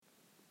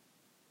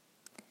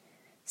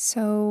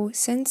So,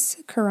 since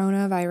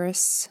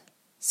coronavirus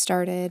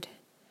started,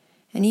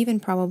 and even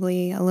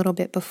probably a little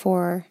bit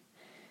before,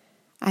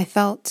 I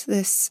felt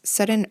this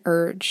sudden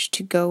urge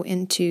to go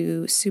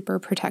into super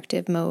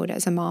protective mode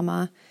as a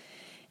mama.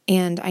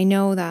 And I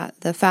know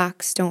that the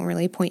facts don't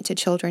really point to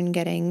children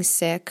getting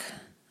sick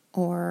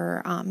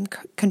or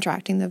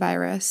contracting the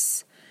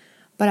virus,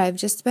 but I've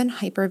just been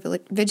hyper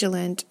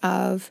vigilant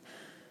of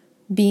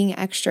being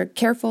extra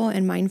careful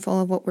and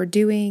mindful of what we're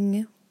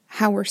doing,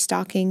 how we're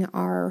stocking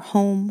our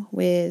home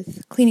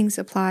with cleaning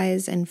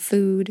supplies and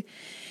food,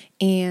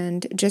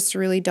 and just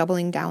really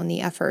doubling down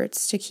the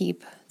efforts to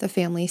keep the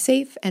family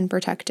safe and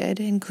protected,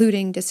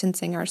 including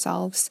distancing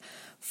ourselves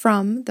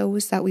from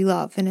those that we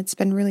love. And it's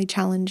been really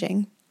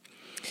challenging.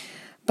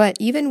 But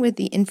even with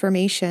the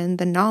information,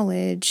 the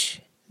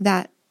knowledge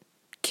that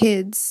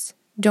kids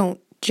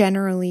don't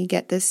generally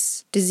get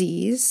this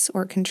disease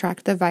or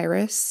contract the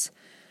virus,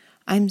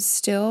 I'm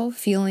still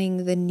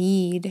feeling the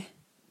need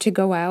to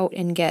go out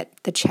and get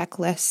the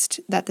checklist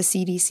that the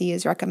CDC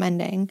is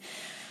recommending.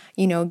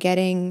 You know,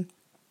 getting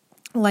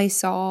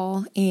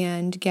Lysol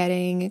and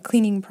getting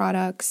cleaning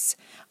products.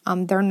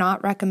 They're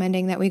not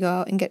recommending that we go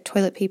out and get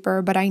toilet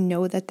paper, but I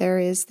know that there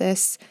is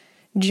this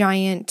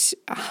giant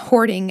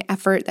hoarding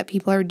effort that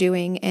people are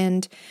doing,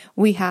 and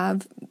we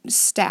have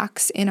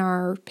stacks in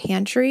our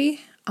pantry,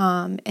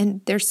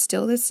 and there's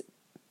still this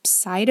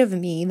side of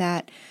me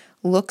that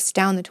looks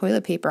down the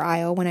toilet paper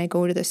aisle when I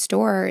go to the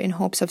store in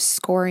hopes of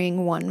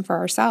scoring one for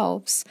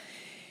ourselves.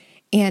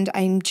 And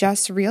I'm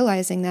just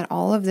realizing that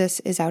all of this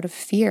is out of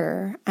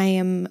fear. I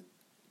am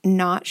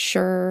not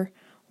sure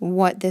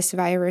what this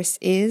virus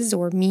is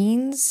or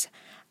means.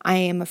 I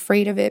am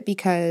afraid of it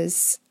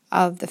because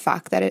of the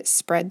fact that it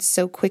spreads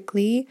so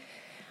quickly.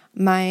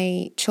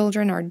 My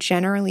children are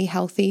generally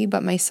healthy,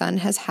 but my son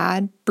has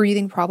had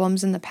breathing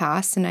problems in the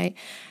past, and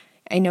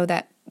I know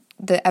that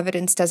the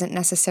evidence doesn't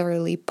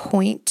necessarily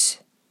point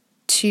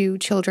to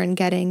children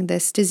getting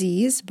this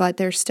disease, but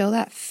there's still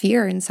that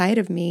fear inside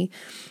of me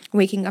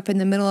waking up in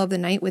the middle of the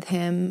night with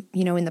him,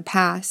 in the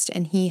past,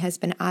 and he has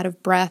been out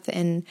of breath,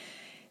 and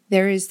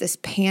there is this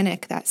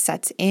panic that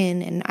sets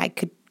in, and I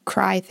could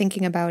cry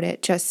thinking about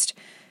it, just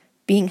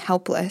being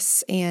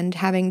helpless and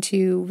having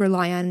to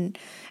rely on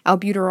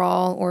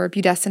albuterol or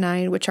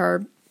budesonide, which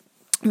are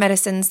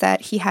medicines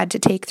that he had to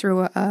take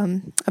through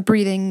a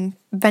breathing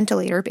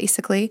ventilator,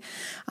 basically.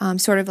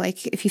 Sort of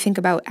like if you think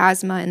about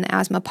asthma and the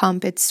asthma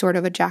pump, it's sort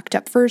of a jacked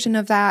up version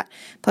of that,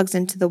 plugs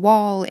into the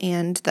wall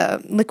and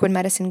the liquid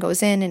medicine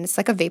goes in, and it's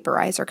like a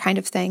vaporizer kind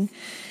of thing.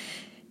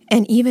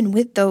 And even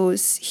with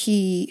those,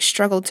 he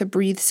struggled to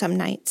breathe some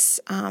nights.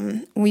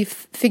 We've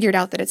figured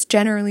out that it's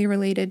generally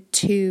related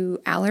to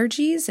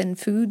allergies and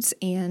foods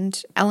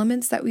and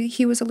elements that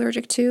he was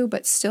allergic to,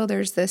 but still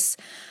there's this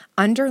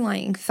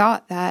underlying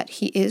thought that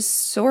he is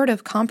sort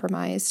of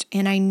compromised.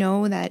 And I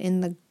know that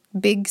in the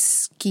big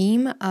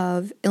scheme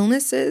of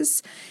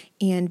illnesses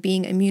and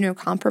being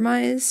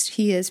immunocompromised,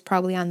 he is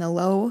probably on the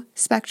low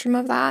spectrum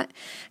of that.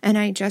 And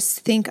I just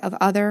think of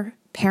other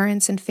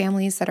parents and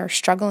families that are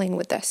struggling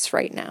with this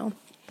right now.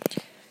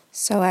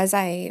 So as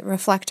I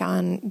reflect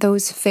on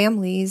those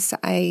families,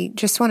 I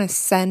just want to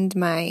send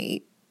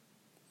my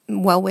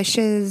well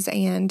wishes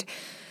and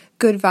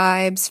good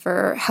vibes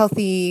for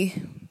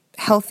healthy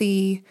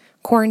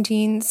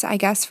quarantines, I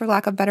guess, for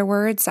lack of better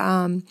words.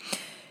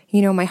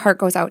 My heart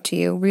goes out to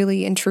you,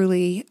 really and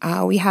truly.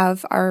 We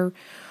have our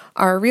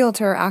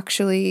realtor,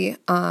 actually,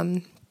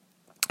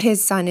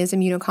 his son is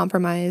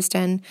immunocompromised,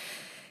 and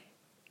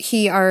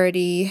he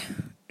already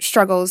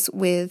struggles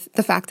with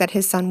the fact that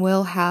his son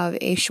will have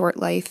a short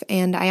life.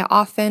 And I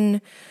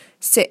often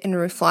sit and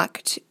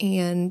reflect,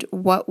 and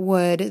what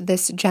would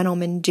this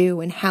gentleman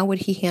do, and how would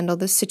he handle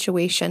this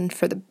situation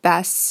for the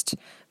best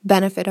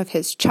benefit of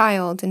his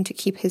child and to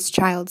keep his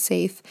child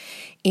safe.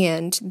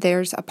 And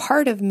there's a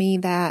part of me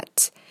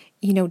that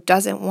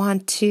doesn't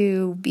want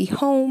to be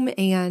home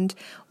and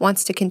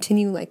wants to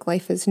continue like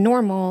life is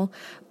normal.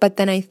 But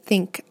then I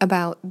think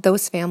about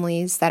those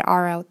families that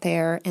are out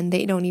there and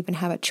they don't even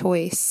have a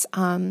choice.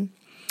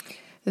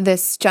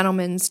 This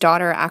gentleman's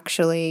daughter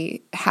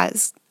actually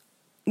has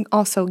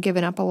also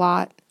given up a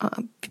lot.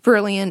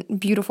 Brilliant,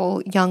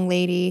 beautiful young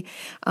lady.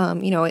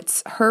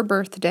 It's her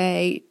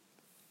birthday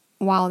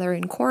while they're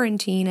in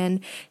quarantine,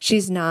 and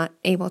she's not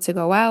able to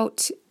go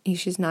out.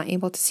 She's not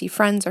able to see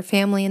friends or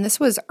family. And this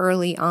was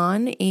early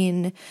on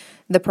in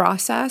the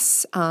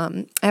process.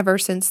 Ever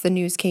since the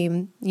news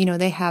came,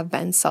 they have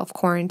been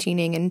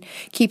self-quarantining and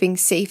keeping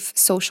safe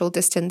social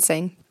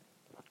distancing.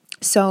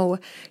 So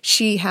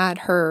she had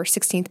her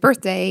 16th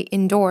birthday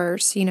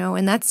indoors,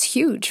 and that's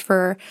huge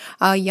for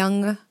a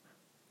young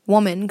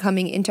woman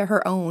coming into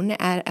her own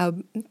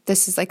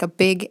this is like a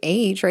big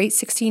age, right?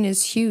 16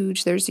 is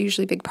huge. There's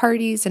usually big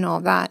parties and all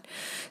that.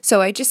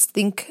 So I just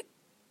think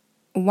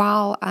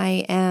while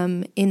I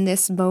am in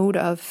this mode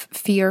of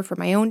fear for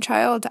my own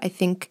child, I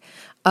think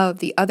of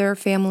the other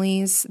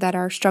families that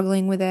are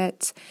struggling with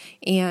it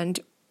and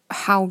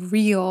how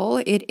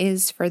real it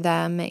is for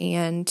them,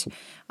 and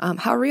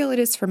how real it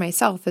is for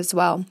myself as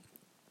well.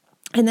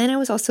 And then I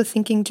was also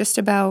thinking just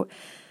about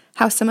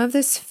how some of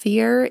this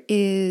fear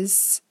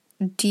is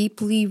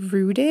deeply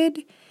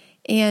rooted,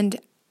 and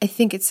I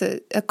think it's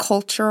a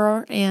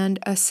culture and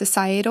a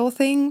societal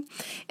thing.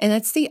 And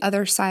that's the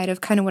other side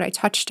of kind of what I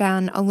touched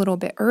on a little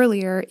bit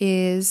earlier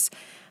is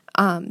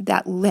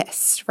that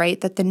list, right?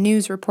 That the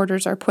news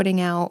reporters are putting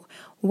out.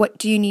 What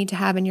do you need to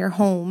have in your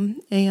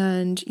home?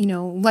 And,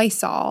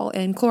 Lysol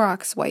and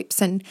Clorox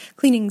wipes and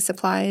cleaning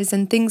supplies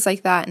and things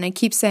like that. And I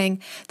keep saying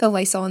the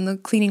Lysol and the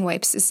cleaning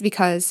wipes is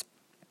because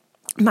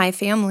my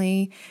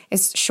family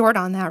is short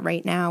on that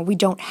right now. We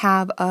don't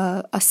have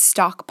a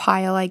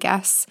stockpile, I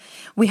guess.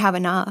 We have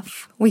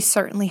enough. We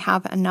certainly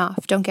have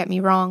enough. Don't get me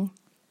wrong.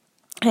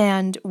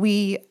 And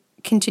we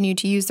continue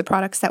to use the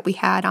products that we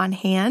had on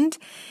hand.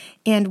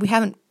 And we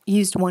haven't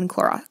used one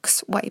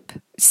Clorox wipe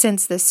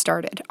since this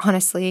started,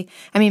 honestly.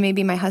 I mean,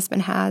 maybe my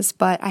husband has,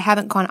 but I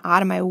haven't gone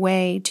out of my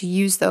way to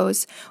use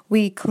those.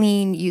 We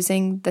clean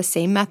using the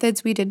same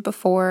methods we did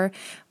before.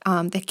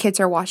 The kids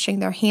are washing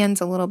their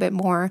hands a little bit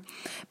more.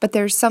 But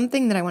there's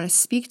something that I want to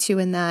speak to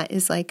in that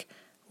is like,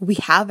 we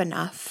have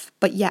enough,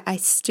 but yet I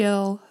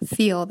still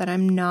feel that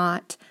I'm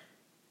not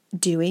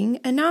doing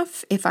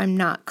enough if I'm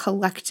not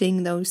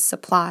collecting those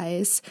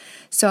supplies.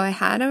 So I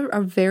had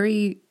a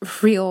very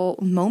real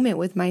moment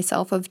with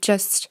myself of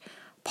just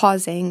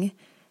pausing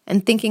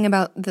and thinking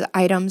about the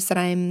items that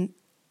I'm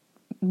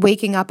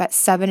waking up at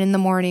 7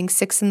 a.m,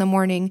 6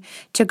 a.m.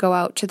 to go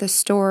out to the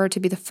store to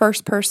be the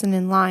first person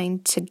in line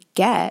to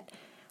get,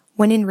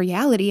 when in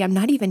reality, I'm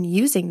not even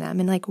using them.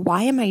 And like,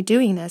 why am I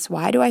doing this?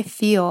 Why do I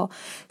feel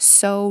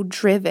so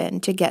driven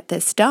to get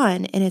this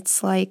done? And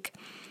it's like,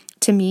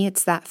 to me,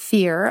 it's that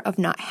fear of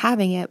not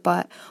having it,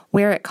 but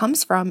where it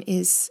comes from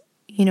is,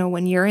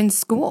 when you're in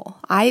school.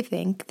 I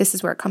think this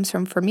is where it comes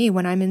from for me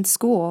when I'm in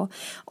school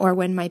or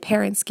when my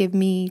parents give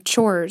me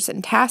chores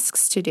and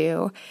tasks to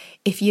do.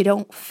 If you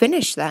don't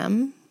finish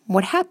them,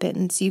 what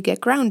happens? You get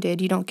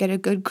grounded. You don't get a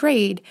good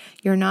grade.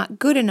 You're not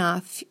good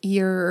enough.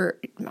 You're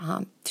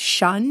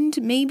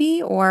shunned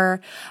maybe, or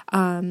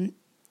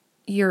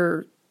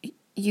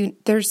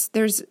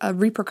there's a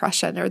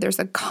repercussion or there's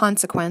a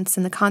consequence,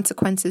 and the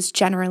consequence is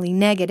generally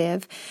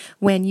negative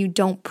when you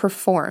don't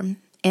perform.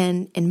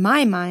 And in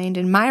my mind,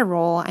 in my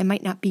role, I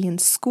might not be in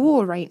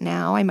school right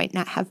now. I might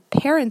not have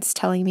parents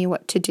telling me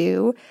what to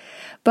do,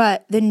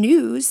 but the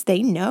news,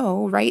 they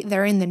know, right?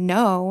 They're in the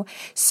know.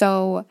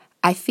 So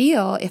I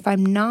feel if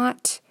I'm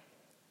not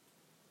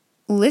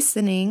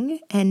listening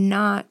and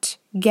not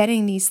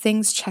getting these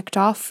things checked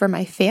off for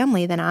my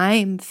family, then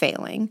I'm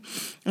failing.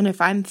 And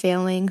if I'm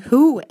failing,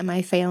 who am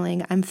I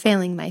failing? I'm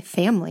failing my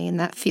family, and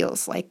that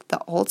feels like the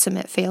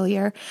ultimate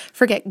failure.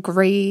 Forget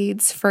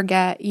grades,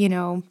 forget,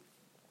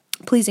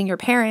 pleasing your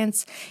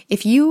parents.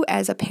 If you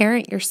as a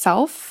parent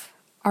yourself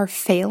are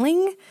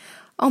failing,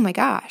 oh my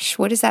gosh,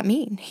 what does that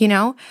mean?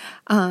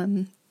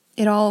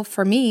 It all,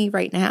 for me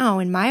right now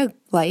in my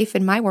life,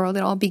 in my world,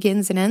 it all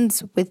begins and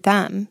ends with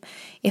them.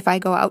 If I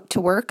go out to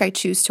work, I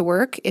choose to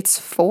work, it's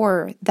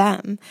for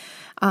them.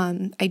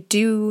 I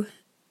do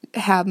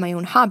have my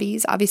own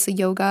hobbies, obviously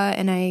yoga,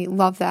 and I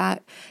love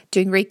that.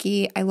 Doing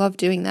Reiki, I love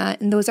doing that.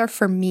 And those are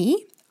for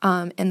me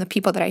and the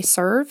people that I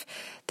serve,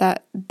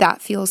 that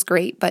feels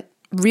great. But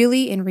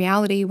really, in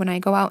reality, when I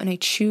go out and I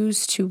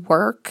choose to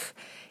work,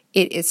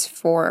 it is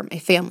for my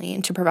family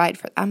and to provide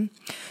for them.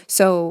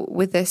 So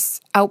with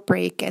this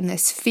outbreak and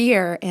this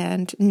fear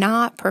and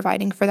not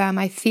providing for them,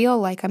 I feel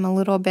like I'm a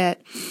little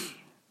bit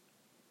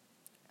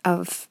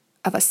of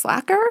a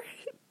slacker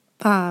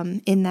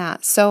in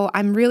that. So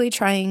I'm really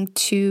trying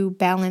to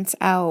balance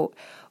out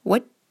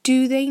what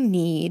do they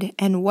need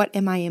and what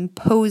am I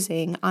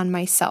imposing on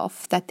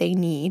myself that they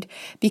need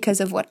because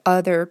of what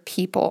other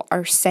people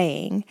are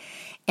saying.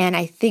 And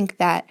I think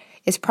that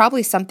is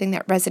probably something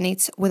that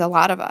resonates with a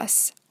lot of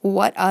us.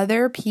 What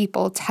other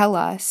people tell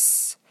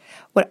us,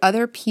 what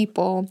other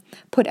people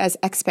put as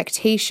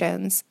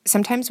expectations,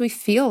 sometimes we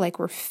feel like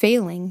we're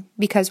failing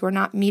because we're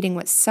not meeting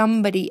what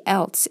somebody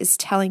else is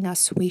telling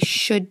us we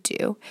should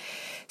do.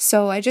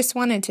 So I just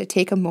wanted to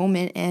take a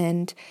moment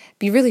and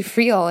be really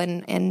real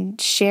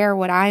and share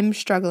what I'm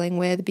struggling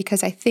with,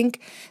 because I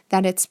think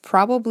that it's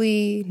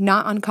probably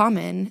not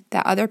uncommon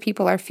that other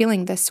people are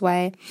feeling this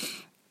way.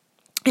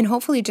 And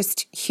hopefully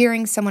just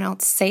hearing someone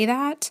else say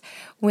that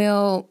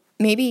will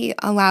maybe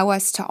allow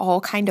us to all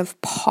kind of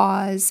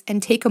pause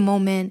and take a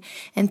moment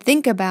and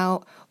think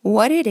about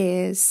what it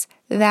is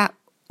that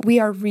we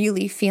are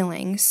really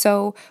feeling.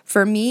 So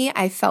for me,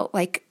 I felt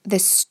like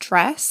this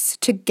stress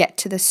to get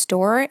to the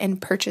store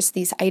and purchase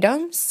these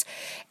items.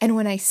 And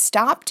when I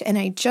stopped and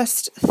I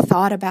just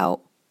thought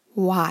about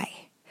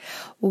why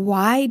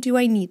do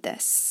I need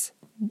this?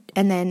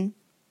 And then,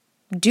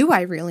 do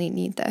I really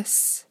need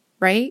this?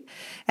 Right?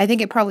 I think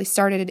it probably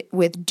started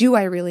with, do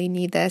I really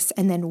need this?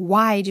 And then,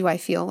 why do I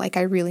feel like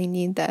I really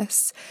need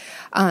this?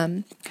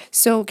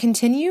 So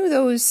continue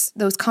those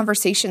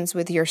conversations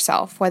with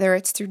yourself, whether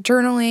it's through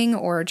journaling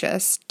or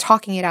just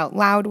talking it out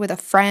loud with a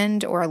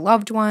friend or a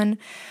loved one,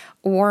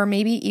 or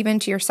maybe even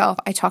to yourself.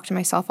 I talk to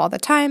myself all the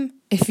time.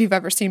 If you've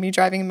ever seen me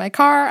driving in my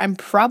car, I'm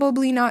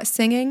probably not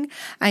singing.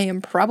 I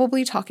am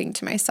probably talking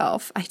to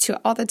myself. I do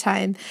it all the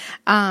time.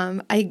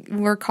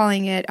 We're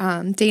calling it,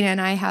 Dana and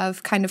I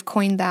have kind of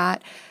coined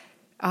that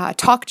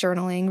talk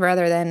journaling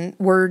rather than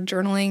word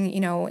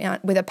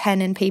journaling, with a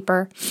pen and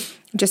paper,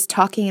 just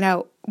talking it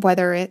out,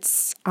 whether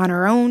it's on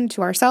our own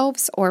to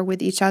ourselves or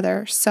with each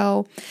other.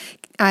 So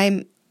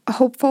I'm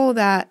hopeful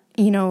that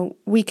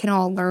we can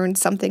all learn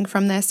something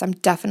from this. I'm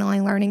definitely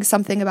learning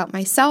something about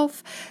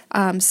myself,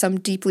 some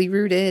deeply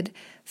rooted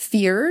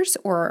fears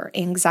or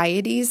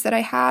anxieties that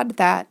I had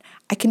that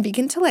I can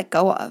begin to let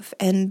go of.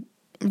 And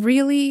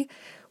really,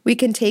 we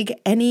can take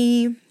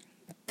anything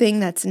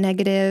that's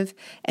negative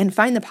and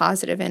find the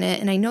positive in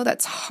it. And I know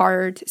that's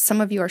hard.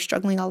 Some of you are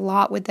struggling a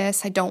lot with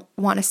this. I don't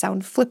want to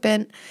sound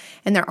flippant.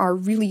 And there are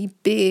really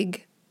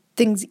big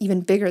things,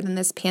 even bigger than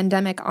this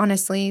pandemic,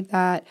 honestly,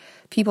 that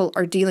people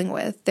are dealing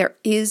with. There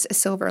is a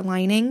silver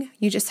lining.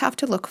 You just have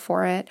to look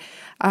for it.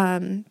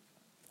 And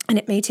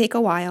it may take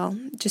a while.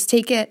 Just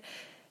take it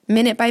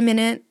minute by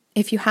minute.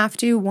 If you have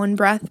to, one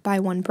breath by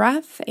one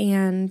breath.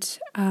 And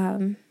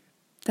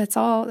that's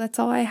all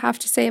I have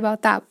to say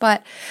about that.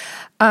 But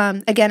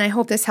again, I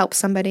hope this helps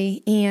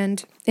somebody.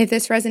 And if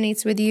this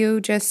resonates with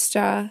you, just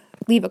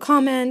leave a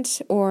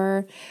comment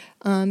or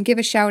give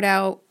a shout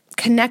out.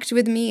 Connect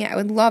with me. I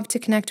would love to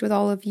connect with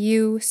all of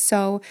you.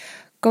 So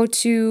go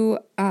to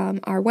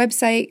our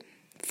website,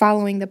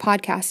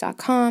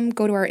 followingthepodcast.com.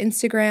 Go to our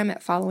Instagram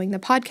at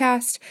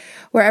followingthepodcast.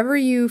 Wherever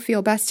you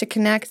feel best to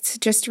connect,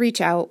 just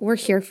reach out. We're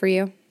here for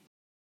you.